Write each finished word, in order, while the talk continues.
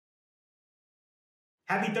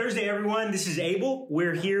Happy Thursday, everyone. This is Abel.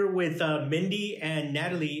 We're here with Mindy and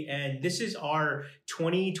Natalie, and this is our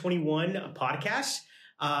 2021 podcast.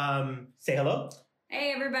 Say hello.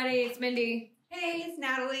 Hey, everybody. It's Mindy. Hey, it's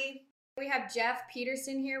Natalie. We have Jeff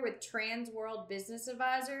Peterson here with Transworld Business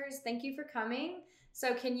Advisors. Thank you for coming.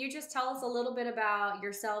 So can you just tell us a little bit about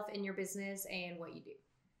yourself and your business and what you do?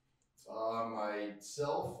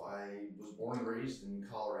 Myself, I was born and raised in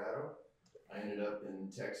Colorado. I ended up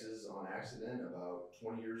in Texas on accident about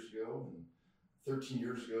 20 years ago, and 13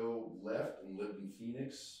 years ago left and lived in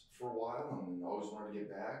Phoenix for a while and always wanted to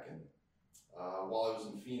get back. And while I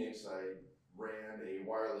was in Phoenix, I ran a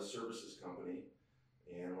wireless services company.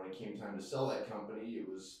 And when it came time to sell that company, it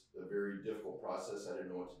was a very difficult process. I didn't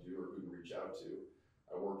know what to do or who to reach out to.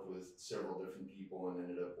 I worked with several different people and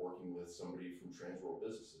ended up working with somebody from Transworld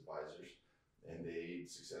Business Advisors, and they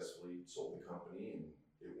successfully sold the company and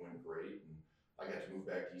it went great. And I got to move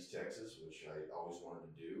back to East Texas, which I always wanted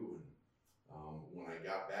to do. And when I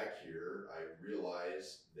got back here, I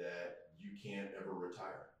realized that you can't ever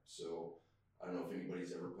retire. So I don't know if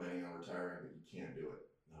anybody's ever planning on retiring, but you can't do it.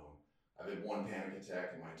 I've had one panic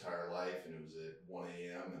attack in my entire life, and it was at 1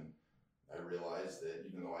 a.m. And I realized that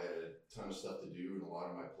even though I had a ton of stuff to do and a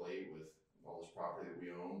lot on my plate with all this property that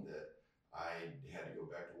we owned, that I had to go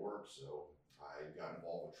back to work. So I got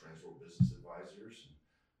involved with Transworld Business Advisors, and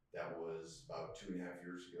that was about 2.5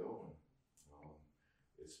 years ago. And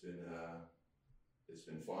it's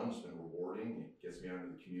been fun. It's been rewarding. It gets me out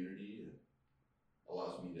into the community and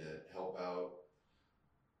allows me to help out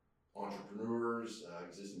entrepreneurs,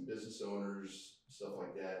 existing business owners, stuff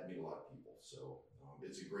like that. Meet a lot of people. So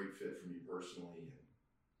it's a great fit for me personally,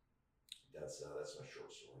 and that's my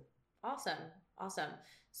short story. Awesome.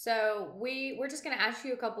 So we're just going to ask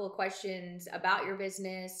you a couple of questions about your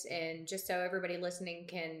business, and just so everybody listening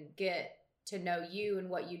can get to know you and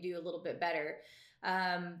what you do a little bit better.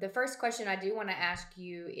 The first question I do want to ask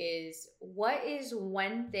you is, what is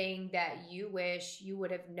one thing that you wish you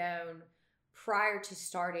would have known prior to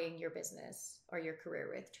starting your business or your career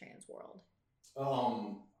with Transworld?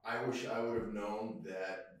 I wish I would have known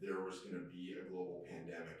that there was going to be a global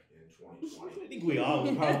pandemic in 2020. I think we all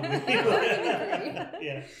would probably.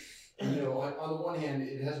 Yeah. On the one hand,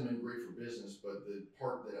 it hasn't been great for business, but the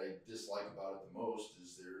part that I dislike about it the most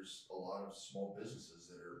is there's a lot of small businesses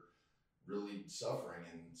that are really suffering,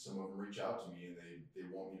 and some of them reach out to me and they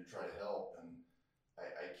want me to try to help, and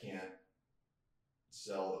I can't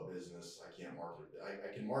sell a business. I can't market it. I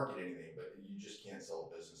can market anything, but you just can't sell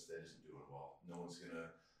a business that isn't doing well. No one's going to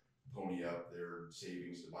pony up their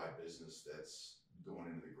savings to buy a business that's going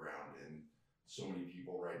into the ground. And so many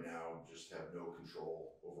people right now just have no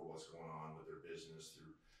control over what's going on with their business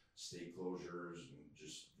through state closures, and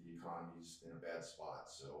just the economy's in a bad spot.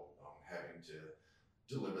 So having to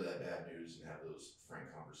deliver that bad news and have those frank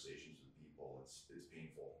conversations with people, it's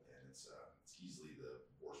painful, and it's easily the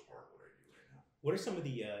worst part of what I do right now. What are some of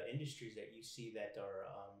the industries that you see that are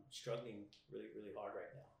struggling really, really hard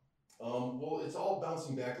right now? Well, it's all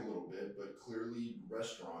bouncing back a little bit, but clearly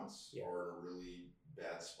restaurants are in a really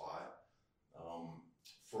bad spot.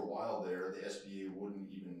 For a while there, the SBA wouldn't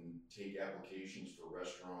even take applications for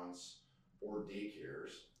restaurants or daycares.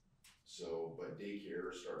 But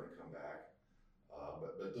daycare is starting to come back.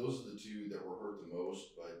 But those are the two that were hurt the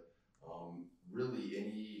most. But really,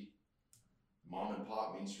 any mom and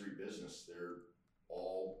pop Main Street business, they're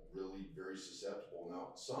all really very susceptible.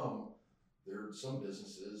 Now, there are some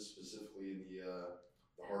businesses, specifically in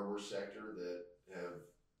the hardware sector, that have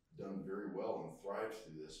done very well and thrived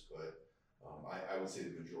through this. But I would say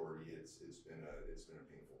the majority, it's been a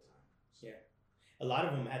painful time. So. Yeah. A lot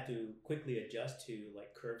of them had to quickly adjust to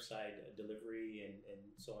like curbside delivery and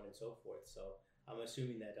so on and so forth. So I'm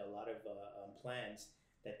assuming that a lot of plans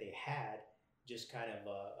that they had just kind of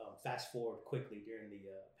fast forward quickly during the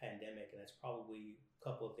pandemic. And that's probably a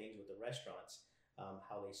couple of things with the restaurants,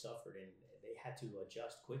 how they suffered, and they had to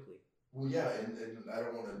adjust quickly. Well, yeah, and I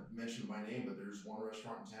don't want to mention my name, but there's one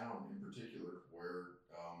restaurant in town in particular where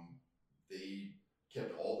they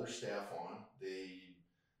kept all their staff on. They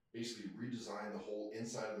basically redesigned the whole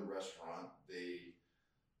inside of the restaurant. They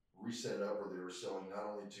reset it up where they were selling not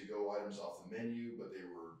only to-go items off the menu, but they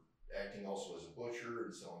were acting also as a butcher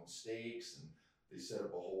and selling steaks. And they set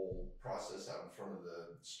up a whole process out in front of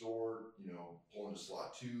the store, pull into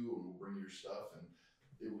slot 2 and we'll bring your stuff. And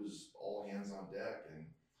it was all hands on deck. And,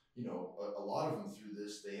 a lot of them through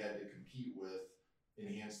this, they had to compete with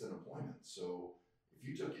enhanced unemployment. So if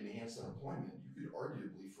you took enhanced unemployment, you could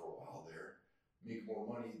arguably for a while there make more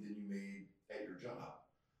money than you made at your job.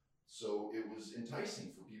 So it was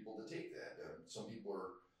enticing for people to take that. Some people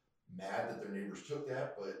are mad that their neighbors took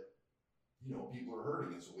that, but people are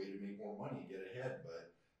hurting. It's a way to make more money, get ahead.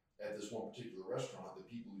 But at this one particular restaurant, the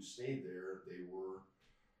people who stayed there, they were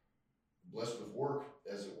blessed with work,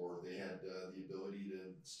 as it were. They had the ability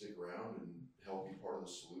to stick around and help be part of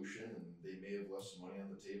the solution, and they may have left some money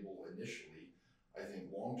on the table initially. I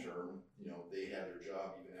think long term, they had their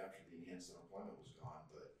job even after the enhanced unemployment was gone.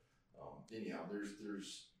 But anyhow,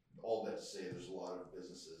 there's all that to say, there's a lot of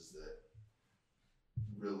businesses that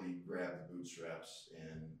really grabbed the bootstraps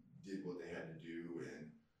and did what they had to do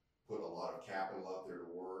and put a lot of capital out there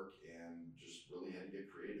to work and just really had to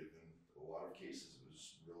get creative. In a lot of cases, it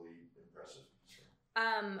was really impressive. So.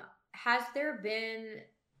 Has there been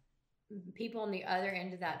people on the other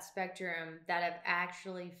end of that spectrum that have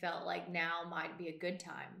actually felt like now might be a good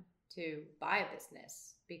time to buy a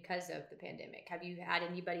business because of the pandemic? Have you had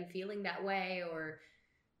anybody feeling that way, or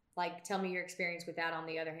like tell me your experience with that on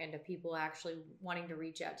the other hand of people actually wanting to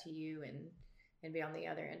reach out to you and be on the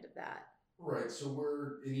other end of that? Right. So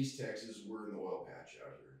we're in East Texas, we're in the oil patch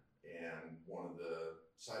out here. And one of the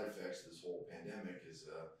side effects of this whole pandemic is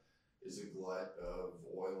a glut of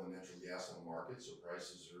oil and natural gas on the market. So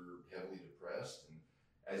prices are heavily depressed. And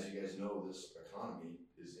as you guys know, this economy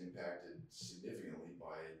is impacted significantly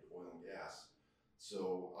by oil and gas.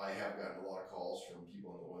 So I have gotten a lot of calls from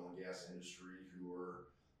people in the oil and gas industry who are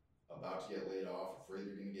about to get laid off, afraid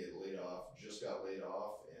they're going to get laid off, just got laid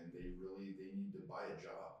off, and they need to buy a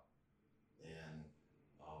job. And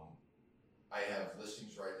I have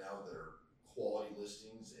listings right now that are quality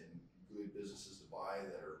listings and good businesses to buy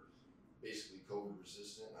that are basically COVID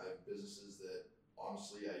resistant. I have businesses that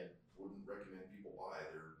honestly I wouldn't recommend people buy.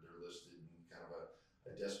 They're listed in kind of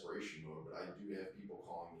a desperation mode, but I do have people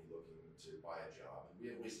calling me looking to buy a job, and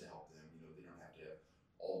we have ways to help them. They don't have to have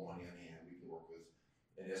all the money on hand. We can work with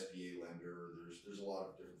an SBA lender. There's a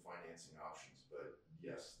lot of different financing options, but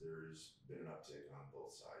yes, there's been an uptick on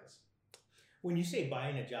both sides. When you say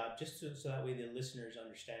buying a job, just so that way the listeners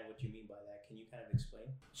understand what you mean by that, can you kind of explain?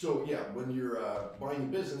 So yeah, when you're buying a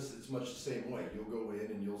business, it's much the same way. You'll go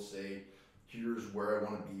in and you'll say, here's where I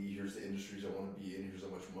want to be, here's the industries I want to be in, here's how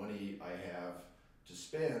much money I have to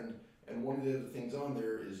spend. And one of the other things on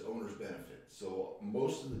there is owner's benefit. So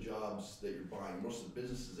most of the jobs that you're buying, most of the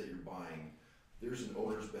businesses that you're buying, there's an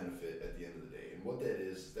owner's benefit at the end of the day. And what that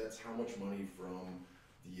is, that's how much money from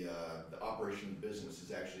the operation of the business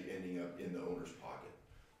is actually ending up in the owner's pocket.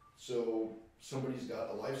 So somebody's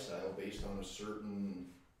got a lifestyle based on a certain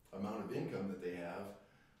amount of income that they have,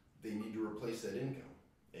 they need to replace that income.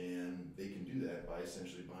 And they can do that by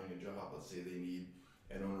essentially buying a job. Let's say they need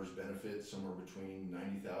an owner's benefit somewhere between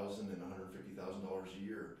 $90,000 and $150,000 a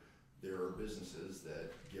year. There are businesses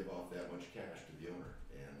that give off that much cash to the owner.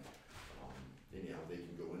 And anyhow, they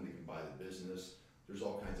can go in, they can buy the business. There's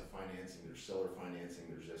all kinds of financing. There's seller financing,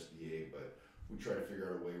 there's SBA, but we try to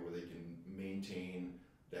figure out a way where they can maintain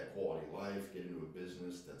that quality life, get into a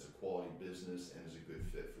business that's a quality business and is a good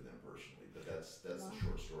fit for them personally. But that's the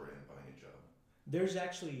short story on buying a job. There's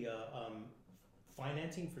actually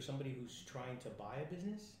financing for somebody who's trying to buy a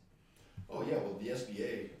business? Oh yeah, well the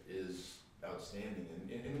SBA is outstanding.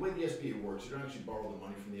 And the way the SBA works, you don't actually borrow the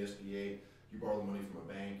money from the SBA. You borrow the money from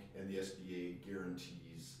a bank, and the SBA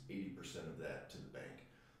guarantees 80% of that to the bank.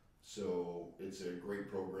 So it's a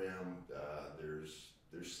great program. There's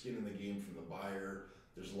skin in the game from the buyer.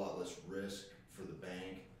 There's a lot less risk for the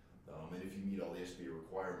bank. And if you meet all the SBA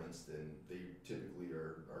requirements, then they typically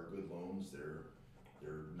are good loans. They're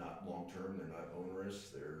not long term. They're not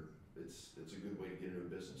onerous. It's a good way to get into a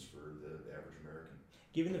business for the average American.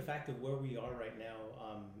 Given the fact of where we are right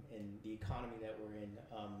now in the economy that we're in,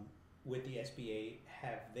 with the SBA,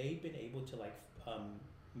 have they been able to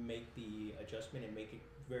make the adjustment and make it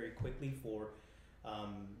very quickly for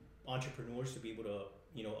entrepreneurs to be able to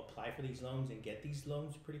apply for these loans and get these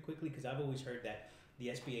loans pretty quickly? Because I've always heard that the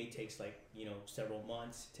SBA takes several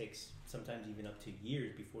months, takes sometimes even up to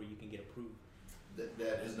years before you can get approved.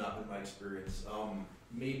 That has not been my experience.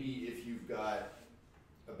 Maybe if you've got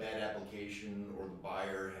a bad application or the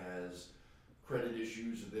buyer has credit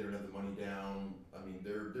issues, or they don't have the money down. I mean,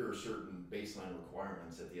 there are certain baseline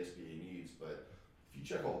requirements that the SBA needs, but if you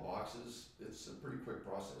check all the boxes, it's a pretty quick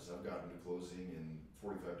process. I've gotten to closing in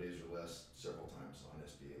 45 days or less several times on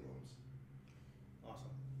SBA loans.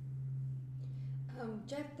 Awesome.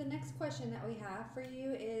 Jeff, the next question that we have for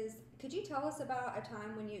you is, could you tell us about a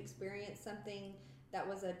time when you experienced something that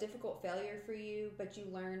was a difficult failure for you, but you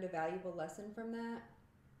learned a valuable lesson from that?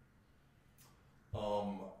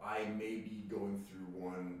 I may be going through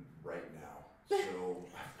one right now. So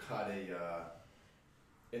I've got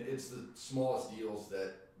and it's the smallest deals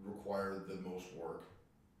that require the most work.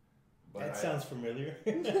 But sounds familiar.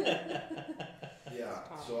 Yeah,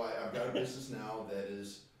 so I've got a business now that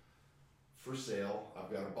is for sale.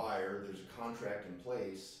 I've got a buyer, there's a contract in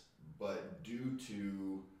place, but due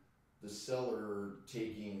to the seller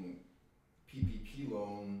taking PPP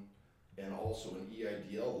loan and also an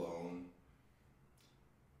EIDL loan,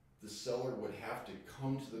 the seller would have to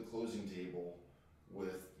come to the closing table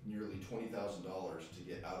with nearly $20,000 to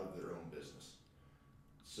get out of their own business.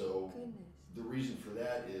 So Goodness. the reason for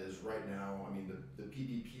that is right now, I mean, the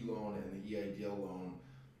PPP loan and the EIDL loan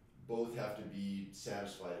both have to be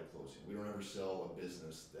satisfied at closing. We don't ever sell a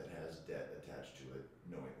business that has debt attached to it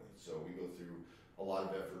knowingly. So we go through a lot of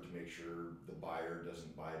effort to make sure the buyer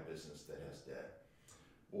doesn't buy a business that has debt.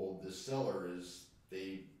 Well, the seller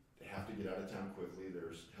they have to get out of town quickly.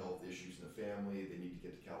 There's health issues in the family. They need to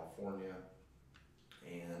get to California.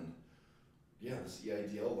 And yeah, this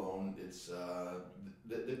EIDL loan, it's the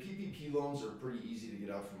PPP loans are pretty easy to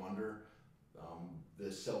get out from under.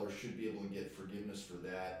 The seller should be able to get forgiveness for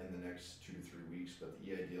that in the next 2 to 3 weeks, but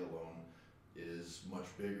the EIDL loan is much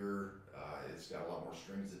bigger. It's got a lot more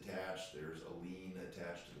strings attached. There's a lien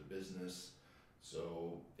attached to the business.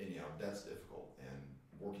 So anyhow, that's difficult. And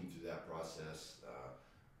working through that process,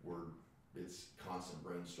 it's constant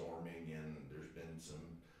brainstorming, and there's been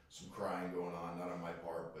some crying going on, not on my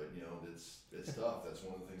part, but it's tough. That's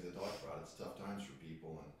one of the things I talked about. It's tough times for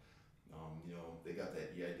people, and they got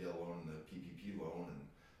that EIDL loan and the PPP loan, and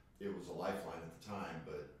it was a lifeline at the time,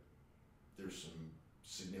 but there's some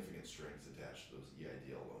significant strings attached to those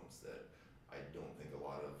EIDL loans that I don't think a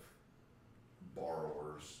lot of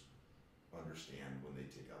borrowers understand when they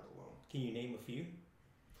take out the loan. Can you name a few?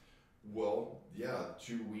 Well, yeah,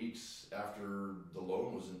 2 weeks after the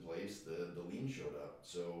loan was in place, the lien showed up.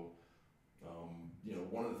 So,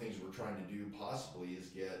 one of the things we're trying to do possibly is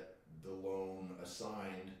get the loan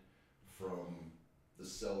assigned from the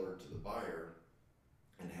seller to the buyer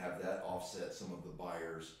and have that offset some of the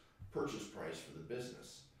buyer's purchase price for the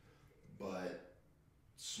business. But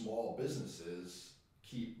small businesses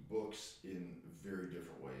keep books in very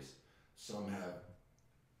different ways. Some have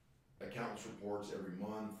accountants reports every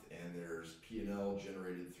month, and there's P&L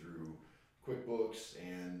generated through QuickBooks,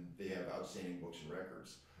 and they have outstanding books and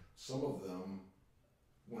records. Some of them,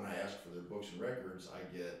 when I ask for their books and records,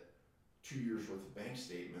 I get 2 years worth of bank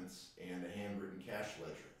statements and a handwritten cash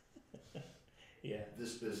ledger. Yeah.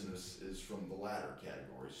 This business is from the latter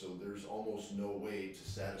category, so there's almost no way to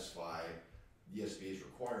satisfy the SBA's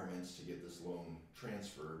requirements to get this loan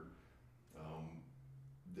transferred.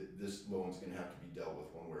 This loan's going to have to be dealt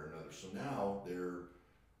with one way or another. So now their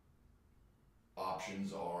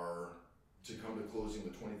options are to come to closing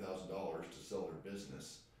with $20,000 to sell their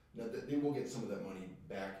business. Now they will get some of that money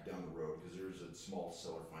back down the road because there's a small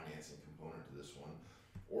seller financing component to this one.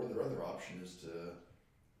 Or their other option is to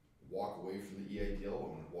walk away from the EIDL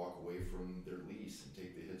loan, walk away from their lease and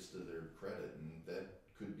take the hits to their credit, and that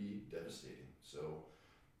could be devastating. So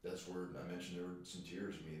that's where I mentioned there were some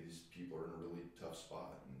tears. I mean, these people are in a really tough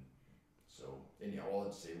spot, and so anyhow, all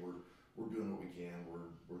I'd say we're doing what we can.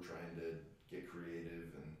 We're trying to get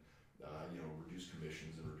creative and reduce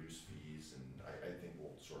commissions and reduce fees, and I think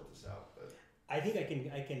we'll sort this out. But I think I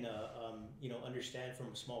can understand from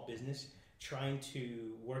a small business trying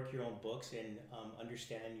to work your own books and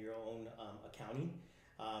understand your own accounting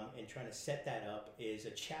and trying to set that up is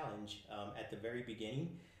a challenge at the very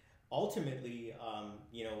beginning. Ultimately,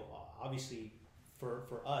 obviously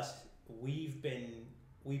for us, we've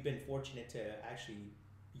been fortunate to actually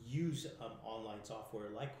use online software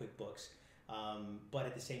like QuickBooks, but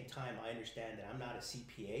at the same time, I understand that I'm not a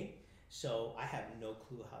CPA, so I have no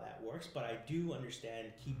clue how that works, but I do understand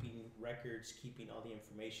keeping records, keeping all the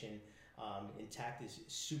information intact is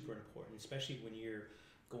super important, especially when you're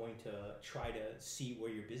going to try to see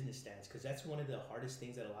where your business stands, because that's one of the hardest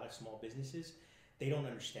things that a lot of small businesses, they don't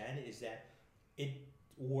understand, is that it's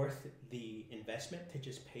worth the investment to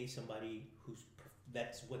just pay somebody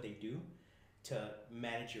that's what they do, to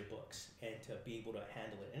manage your books and to be able to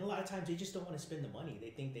handle it. And a lot of times they just don't want to spend the money.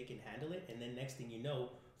 They think they can handle it, and then next thing you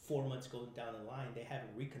know, 4 months go down the line, they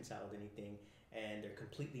haven't reconciled anything and they're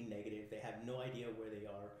completely negative. They have no idea where they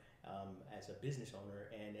are as a business owner,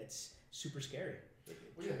 and it's super scary.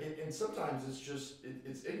 Well, yeah, and sometimes it's just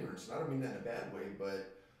it's ignorance. And I don't mean that in a bad way,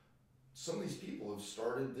 but some of these people have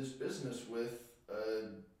started this business with a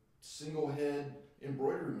single head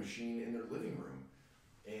embroidery machine in their living room,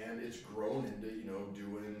 and it's grown into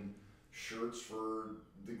doing shirts for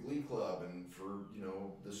the Glee Club and for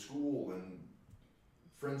the school, and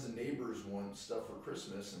friends and neighbors want stuff for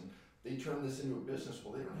Christmas, and they turn this into a business.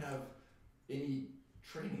 Well, they don't have any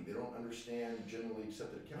training. They don't understand generally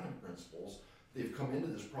accepted accounting principles. They've come into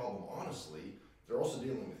this problem honestly, They're also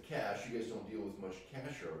dealing with cash. You guys don't deal with much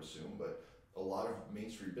cash here, I would assume, but a lot of Main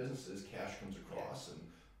Street businesses, cash comes across, and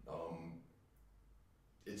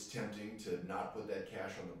it's tempting to not put that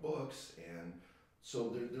cash on the books, and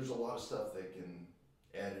so there's a lot of stuff that can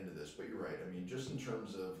add into this. But you're right. I mean, just in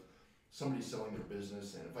terms of somebody selling their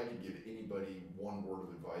business, and if I could give anybody one word of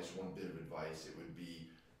advice, one bit of advice, it would be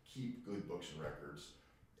keep good books and records.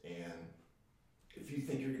 And if you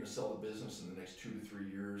think you're going to sell the business in the next 2 to 3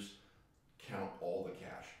 years, count all the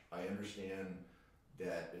cash. I understand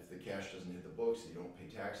that if the cash doesn't hit the books, you don't pay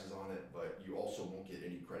taxes on it, but you also won't get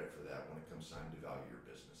any credit for that when it comes time to value your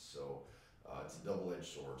business. So it's a double-edged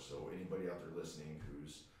sword. So anybody out there listening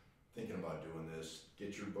who's thinking about doing this,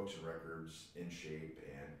 get your books and records in shape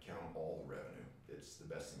and count all the revenue. It's the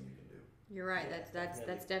best thing you can do. You're right.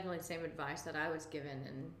 That's definitely the same advice that I was given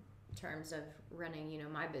in terms of running,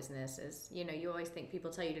 my business. Is, you always think people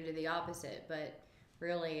tell you to do the opposite, but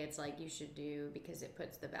really it's like you should do, because it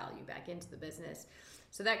puts the value back into the business.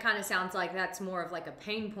 So that kind of sounds like that's more of like a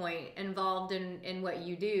pain point involved in what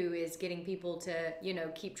you do, is getting people to,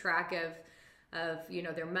 keep track of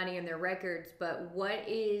their money and their records. But what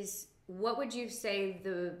would you say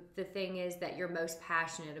the thing is that you're most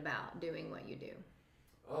passionate about doing what you do?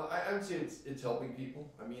 I would say it's helping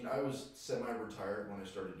people. I mean, I was semi-retired when I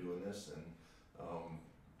started doing this, and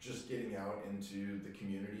just getting out into the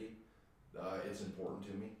community, it's important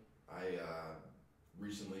to me. I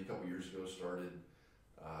recently, a couple years ago, started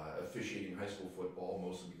officiating high school football,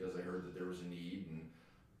 mostly because I heard that there was a need, and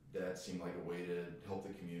that seemed like a way to help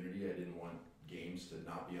the community. I didn't want games to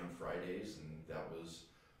not be on Fridays, and that was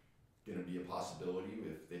going to be a possibility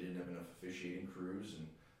if they didn't have enough officiating crews. And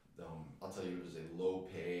I'll tell you, it was a low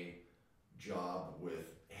pay job with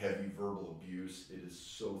heavy verbal abuse. It is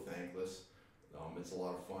so thankless. It's a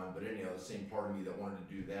lot of fun, but anyhow, the same part of me that wanted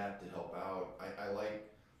to do that to help out. I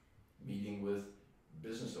like meeting with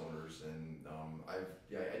business owners, and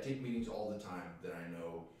I take meetings all the time that I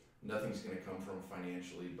know nothing's going to come from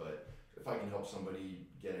financially, but if I can help somebody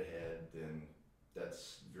get ahead, then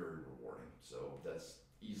that's very rewarding. So that's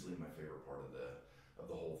easily my favorite part of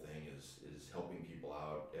the whole thing is helping people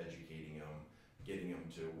out, educating them, getting them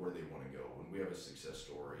to where they want to go. When we have a success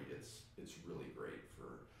story, it's really great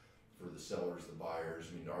for the sellers, the buyers.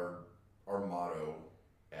 I mean, our motto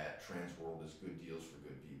at Transworld is good deals for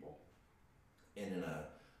good people. And in a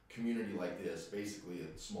community like this, basically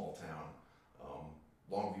a small town,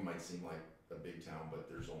 Longview might seem like a big town, but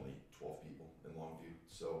there's only 12 people in Longview.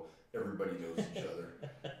 So everybody knows each other.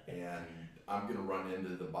 And I'm going to run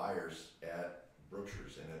into the buyers at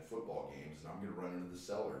Brookshire's and at football games, and I'm going to run into the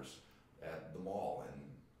sellers at the mall and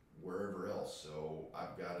wherever else. So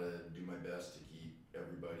I've got to do my best to keep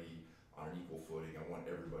everybody on an equal footing. I want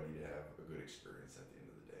everybody to have a good experience at the end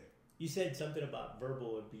of the day. You said something about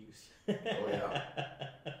verbal abuse. Oh, yeah.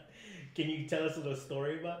 Can you tell us a little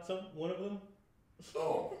story about one of them?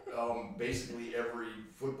 Oh, basically every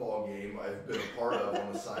football game I've been a part of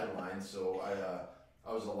on the sideline. So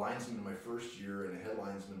I was a linesman my first year and a head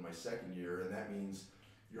linesman my second year, and that means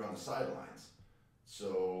you're on the sidelines.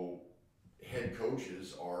 So head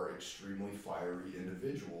coaches are extremely fiery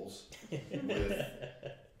individuals with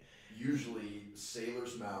usually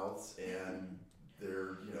sailors' mouths, and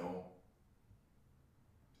they're,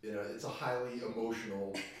 it's a highly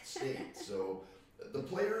emotional state. So the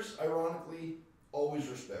players, ironically, always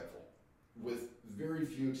respectful. With very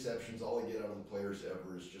few exceptions, all I get out of the players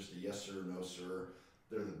ever is just a yes sir, no sir.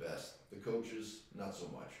 They're the best. The coaches, not so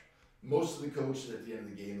much. Most of the coaches at the end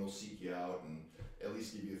of the game, they'll seek you out and at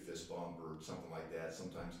least give you a fist bump or something like that.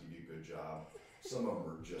 Sometimes give you a good job. Some of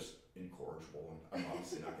them are just incorrigible, and I'm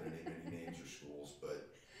obviously not going to name any names or schools, but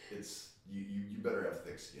it's you better have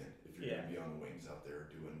thick skin if you're going to be on the wings out there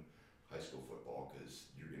doing high school football, because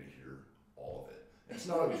you're going to hear all of it. And it's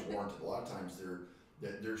not always warranted. A lot of times they're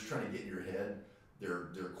just trying to get in your head.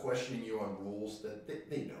 They're questioning you on rules that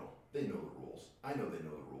they know. They know the rules. I know they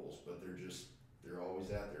know the rules, but they're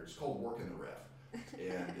always out there. It's called working the ref,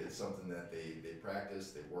 and it's something that they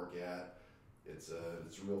practice, they work at. It's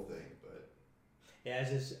a real thing, but. Yeah,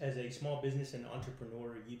 as a small business and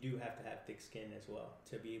entrepreneur, you do have to have thick skin as well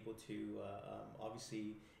to be able to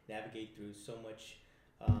obviously navigate through so much,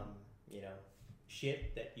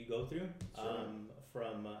 shit that you go through,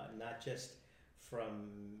 from not just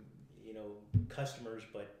from customers,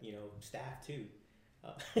 but staff too.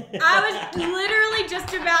 I was literally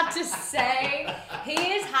just about to say he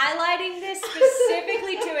is highlighting this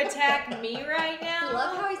specifically to attack me right I now.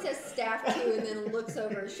 love how he says staff too and then looks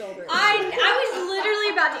over his shoulder. I was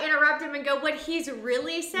literally about to interrupt him and go, what he's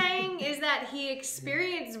really saying is that he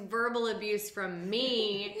experienced verbal abuse from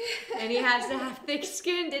me and he has to have thick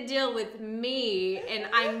skin to deal with me, and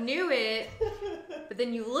I knew it, but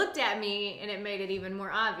then you looked at me and it made it even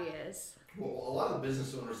more obvious. Well, a lot of the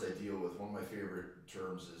business owners I deal with, one of my favorite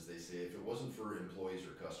terms is they say, if it wasn't for employees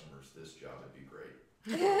or customers, this job would be great.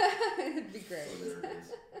 It'd be great. So there it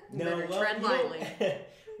is. Better tread lightly.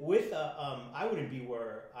 With I wouldn't be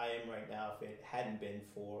where I am right now if it hadn't been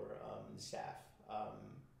for the staff.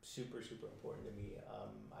 Super important to me.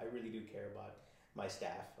 I really do care about my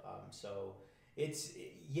staff. So it's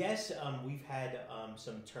yes, we've had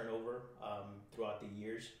some turnover throughout the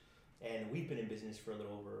years, and we've been in business for a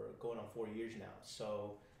little over going on 4 years now.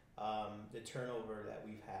 So the turnover that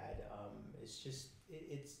we've had is just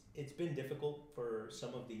it's been difficult for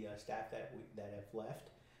some of the staff that have left.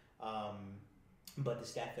 But the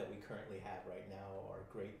staff that we currently have right now are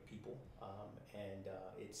great people, and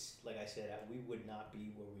it's like I said, we would not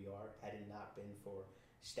be where we are had it not been for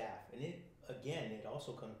staff. And it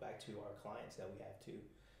also comes back to our clients that we have too.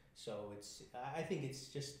 So I think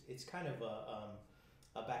it's kind of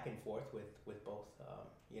a back and forth with both.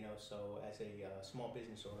 So as a small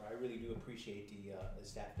business owner, I really do appreciate the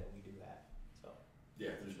staff that we do have. So Yeah,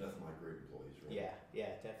 there's nothing like great employees, right? yeah,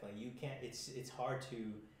 definitely. You can't. It's hard to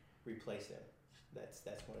replace them. That's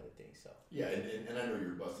one of the things. So Yeah, and I know you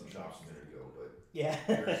were busting chops a minute ago, but yeah,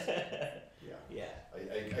 yeah,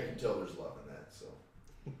 I can tell there's love in that. So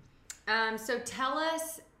So tell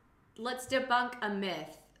us, let's debunk a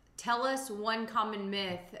myth. Tell us one common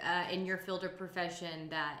myth in your field of profession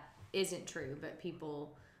that isn't true, but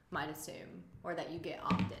people might assume, or that you get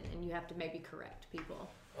often, and you have to maybe correct people.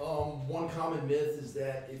 one common myth is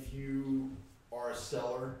that if you are a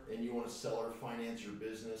seller and you want to seller finance your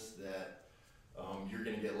business, that you're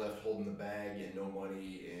going to get left holding the bag and no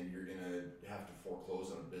money, and you're going to have to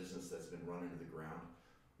foreclose on a business that's been run into the ground.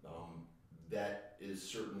 That is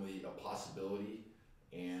certainly a possibility,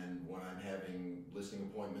 and when I'm having listing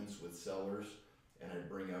appointments with sellers and I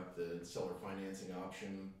bring up the seller financing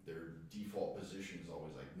option, their default position is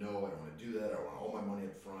always like, no, I don't want to do that, I want all my money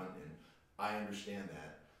up front, and I understand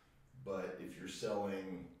that. But if you're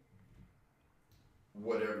selling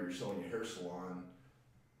whatever, you're selling a hair salon,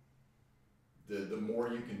 the more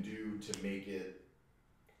you can do to make it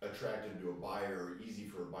attractive to a buyer or easy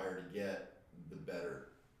for a buyer to get, the better.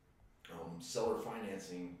 Seller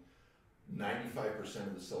financing, 95%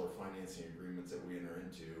 of the seller financing agreements that we enter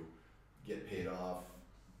into get paid off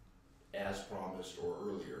as promised or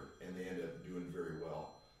earlier, and they end up doing very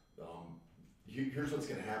well. Here's what's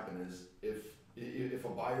going to happen is if a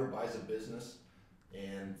buyer buys a business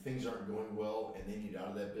and things aren't going well and they need out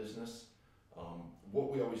of that business,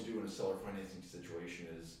 what we always do in a seller financing situation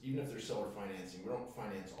is, even if they're seller financing, we don't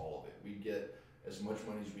finance all of it. We get as much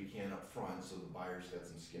money as we can up front so the buyer's got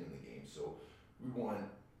some skin in the game. So we want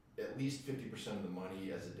at least 50% of the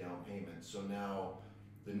money as a down payment. So now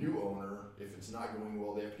the new owner, if it's not going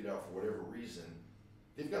well, they have to get out for whatever reason,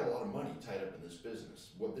 they've got a lot of money tied up in this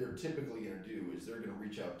business. What they're typically going to do is they're going to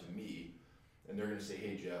reach out to me and they're going to say,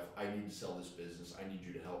 hey Jeff, I need to sell this business, I need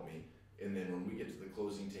you to help me. And then when we get to the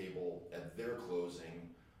closing table at their closing,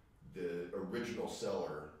 the original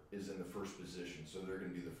seller is in the first position, so they're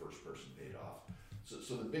going to be the first person paid off.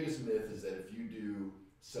 So the biggest myth is that if you do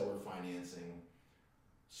seller financing,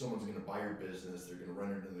 someone's going to buy your business, they're going to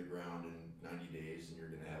run it into the ground in 90 days, and you're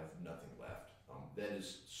going to have nothing left. That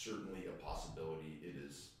is certainly a possibility. It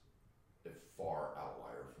is a far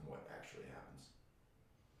outlier from what actually happens.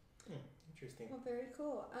 Interesting. Well, very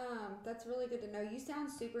cool. That's really good to know. You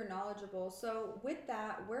sound super knowledgeable. So with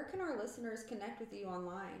that, where can our listeners connect with you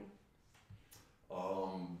online?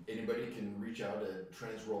 Anybody can reach out at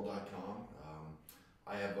transworld.com.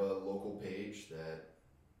 I have a local page that...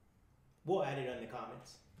 We'll add it in the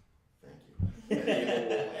comments. Thank you. That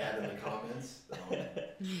we'll add in the comments.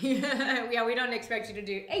 Yeah, we don't expect you to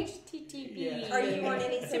do HTTP. Yeah. Are you on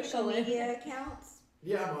any social media accounts?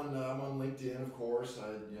 Yeah, I'm on LinkedIn, of course.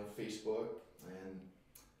 Facebook, and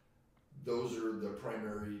those are the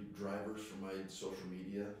primary drivers for my social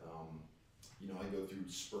media. I go through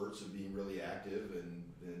spurts of being really active and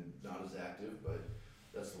then not as active, but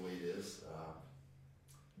that's the way it is.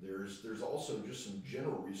 There's also just some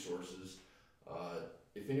general resources.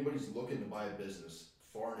 If anybody's looking to buy a business,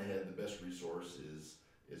 far and ahead, the best resource is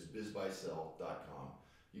bizbuysell.com.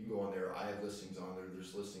 You can go on there. I have listings on there.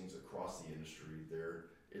 There's listings across the industry there.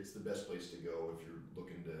 It's the best place to go if you're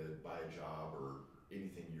looking to buy a job or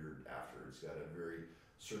anything you're after. It's got a very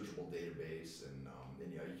searchable database, and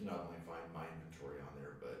yeah, you can not only find my inventory on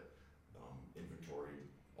there, but inventory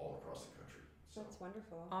all across the country. So. That's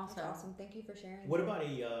wonderful. Awesome. That's awesome. Thank you for sharing. What about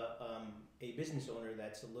a business owner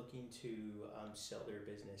that's looking to sell their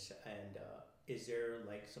business, and is there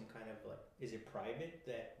like some kind of like, is it private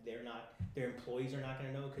that their employees are not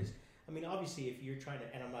going to know? Because I mean, obviously, if you're trying to,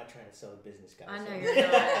 and I'm not trying to sell a business, guys. I know so.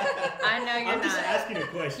 you're not. I know you're I'm not. just asking a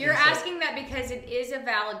question. You're so. asking that because it is a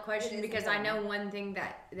valid question, It is because I know important. one thing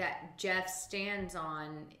that Jeff stands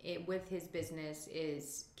on it with his business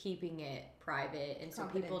is keeping it private, and so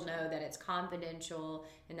people Confidential. know that it's confidential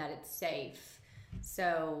and that it's safe.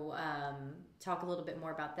 So talk a little bit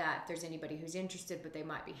more about that if there's anybody who's interested but they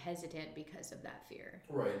might be hesitant because of that fear.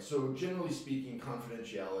 Right. So generally speaking,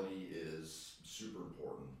 confidentiality is super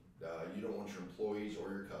important. You don't want your employees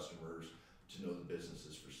or your customers to know the business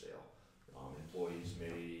is for sale. Employees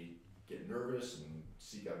may get nervous and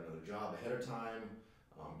seek out another job ahead of time,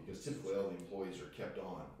 because typically all the employees are kept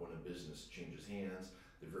on when a business changes hands.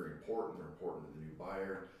 They're very important. They're important to the new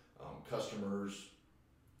buyer. Customers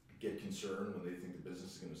get concerned when they think the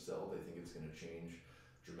business is going to sell. They think it's going to change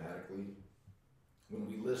dramatically. When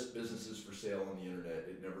we list businesses for sale on the internet,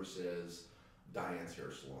 it never says Diane's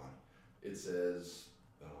Hair Salon. It says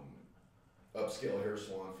upscale hair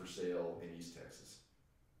salon for sale in East Texas.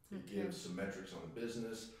 It gives some metrics on the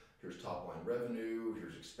business. Here's top line revenue,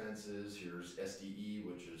 here's expenses, here's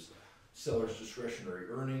SDE, which is seller's discretionary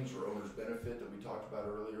earnings or owner's benefit that we talked about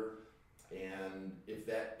earlier. And if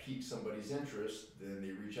that piques somebody's interest, then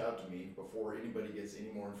they reach out to me. Before anybody gets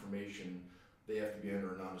any more information, they have to be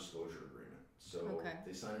under a non-disclosure agreement. So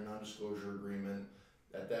they sign a non-disclosure agreement.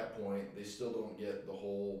 At that point, they still don't get the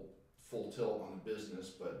whole full tilt on the business,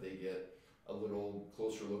 but they get a little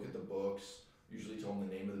closer look at the books, usually tell them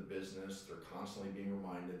the name of the business. They're constantly being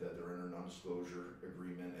reminded that they're under a non-disclosure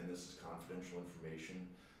agreement and this is confidential information.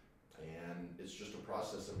 And it's just a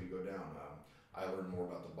process that we go down. I learn more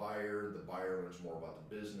about the buyer learns more about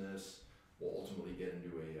the business. We'll ultimately get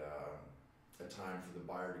into a time for the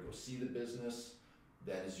buyer to go see the business.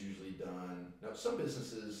 That is usually done. Now, some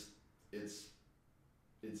businesses, it's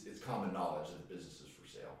common knowledge that the business is for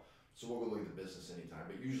sale. So we'll go look at the business anytime,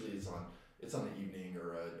 but usually it's on the evening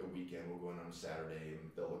or a weekend. We'll go in on a Saturday and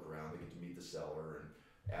they'll look around. They get to meet the seller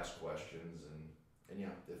and ask questions, and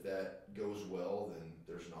yeah, if that goes well, then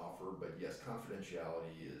there's an offer. But yes,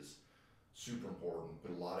 confidentiality is super important.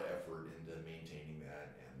 Put a lot of effort into maintaining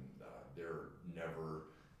that, and there are never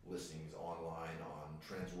listings online on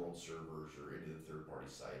Transworld servers or any of the third-party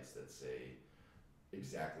sites that say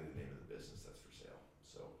exactly the name of the business that's for sale.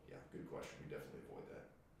 So yeah, good question. We definitely avoid that.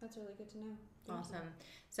 That's really good to know. Thank you. Awesome.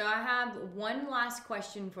 So I have one last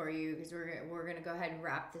question for you, because we're going to go ahead and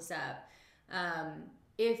wrap this up.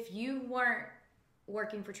 If you weren't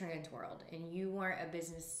working for Transworld and you weren't a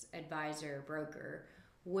business advisor, broker,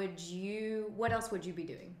 what else would you be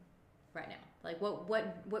doing right now? Like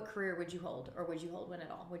what career would you hold, or would you hold one at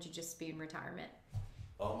all? Would you just be in retirement?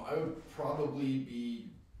 I would probably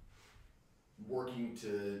be working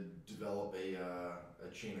to develop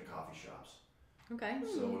a chain of coffee shops. Okay.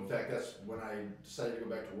 So in fact, that's when I decided to go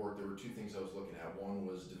back to work. There were two things I was looking at. One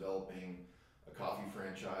was developing a coffee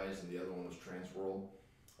franchise, and the other one was Transworld.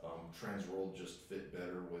 Transworld just fit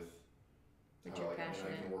better with Your passion.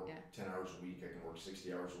 I can work 10 hours a week. I can work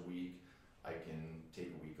 60 hours a week. I can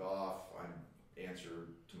take a week off. I'm answered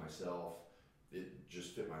to myself. It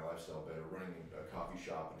just fit my lifestyle better. Running a coffee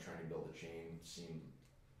shop and trying to build a chain seemed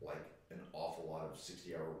like an awful lot of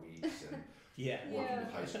 60-hour weeks and working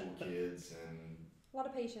with high school kids, and a lot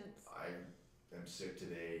of patience. I am sick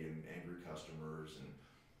today and angry customers,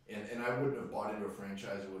 and I wouldn't have bought into a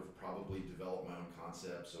franchise. I would have probably developed my own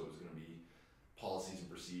concept, so it was going to be policies and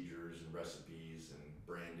procedures and recipes and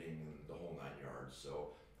branding and the whole 9 yards. So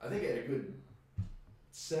I think I had a good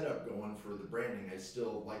setup going for the branding. I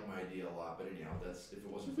still like my idea a lot, but anyhow, if it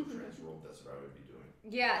wasn't for Transworld, that's what I would be doing.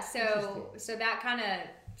 Yeah, so that kind of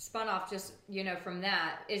spun off just, from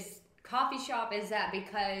that. Is coffee shop, is that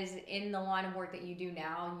because in the line of work that you do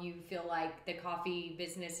now, you feel like the coffee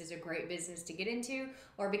business is a great business to get into,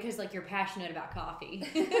 or because like you're passionate about coffee?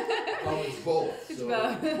 It's both. It's so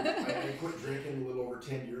both. I quit drinking a little over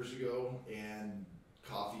 10 years ago, and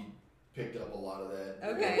coffee picked up a lot of that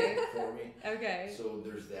for me. Okay. So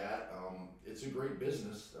there's that. It's a great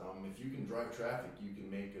business. If you can drive traffic, you can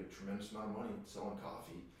make a tremendous amount of money selling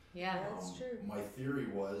coffee. Yeah. That's true. My theory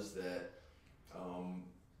was that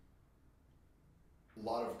a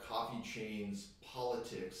lot of coffee chains'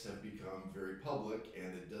 politics have become very public,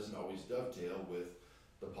 and it doesn't always dovetail with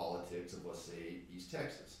the politics of, let's say, East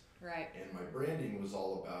Texas. Right. And my branding was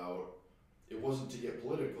all about, it wasn't to get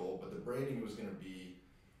political, but the branding was going to be,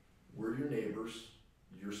 we're your neighbors,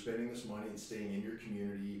 you're spending this money and staying in your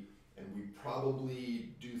community, and we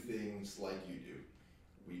probably do things like you do.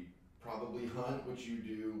 We probably hunt what you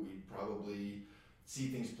do, we probably see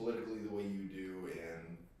things politically the way you do,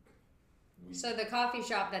 and so the coffee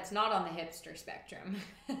shop that's not on the hipster spectrum,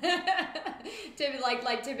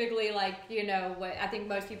 typically, like, you know, what I think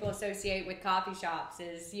most people associate with coffee shops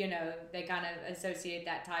is, you know, they kind of associate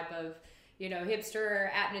that type of, you know, hipster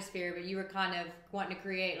atmosphere, but you were kind of wanting to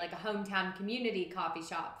create like a hometown community coffee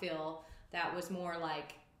shop feel that was more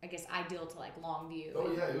like, I guess, ideal to like Longview.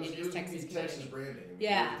 Oh yeah, it was Texas branding. I mean,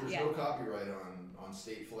 yeah, there's no copyright on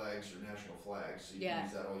state flags or national flags, so you can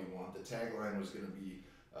use that all you want. The tagline was going to be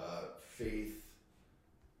faith,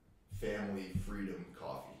 family, freedom,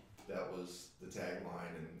 coffee. That was the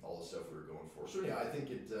tagline and all the stuff we were going for. So yeah, I think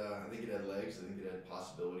it had legs. I think it had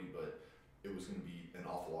possibility, but it was going to be an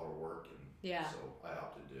awful lot of work, and so I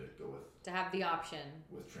opted to go with have the option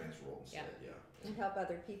with Transworld instead. Yeah, and help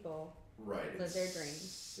other people live their dreams.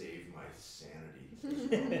 Save my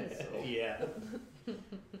sanity. So. Yeah.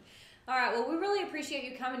 All right, well, we really appreciate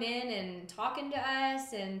you coming in and talking to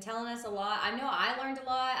us and telling us a lot. I know I learned a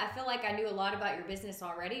lot. I feel like I knew a lot about your business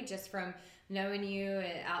already just from knowing you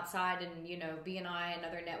outside and, you know, BNI and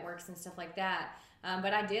other networks and stuff like that.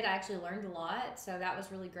 But I actually learned a lot, so that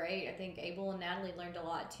was really great. I think Abel and Natalie learned a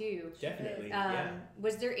lot too. Definitely,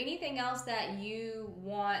 Was there anything else that you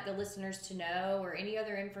want the listeners to know, or any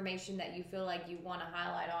other information that you feel like you want to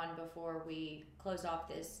highlight on before we close off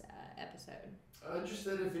this episode? Just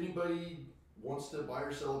that if anybody wants to buy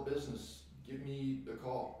or sell a business, give me a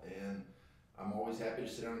call, and I'm always happy to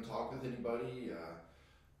sit down and talk with anybody.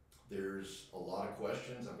 There's a lot of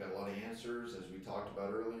questions. I've got a lot of answers. As we talked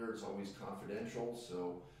about earlier, it's always confidential,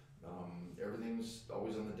 so everything's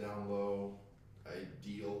always on the down low. I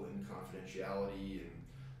deal in confidentiality and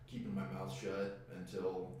keeping my mouth shut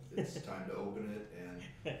until it's time to open it. And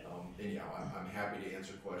anyhow, I'm happy to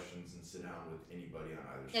answer questions and sit down with anybody on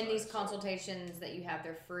either side. And these consultations that you have,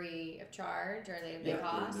 they're free of charge, or they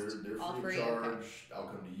cost? They're all free of charge. Okay. I'll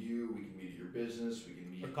come to you. We can meet at your business. We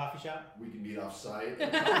can meet a coffee shop. We can meet off site.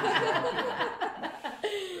 I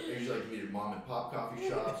usually like to meet at mom and pop coffee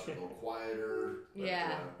shops, or a little quieter.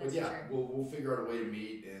 But true. We'll figure out a way to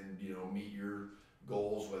meet and meet your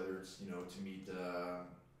goals, whether it's to meet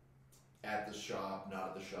at the shop, not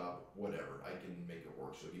at the shop, whatever. I can make it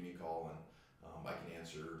work. So give me a call, and I can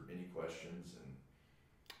answer any questions. And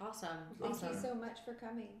awesome. Thank you so much for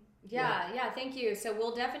coming. Yeah, thank you. So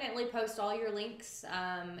we'll definitely post all your links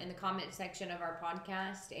in the comment section of our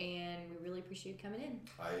podcast, and we really appreciate you coming in.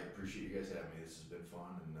 I appreciate you guys having me. This has been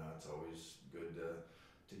fun, and it's always good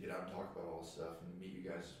to get out and talk about all this stuff and meet you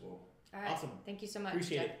guys as well. All right. Awesome. Thank you so much.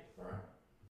 Appreciate it. All right.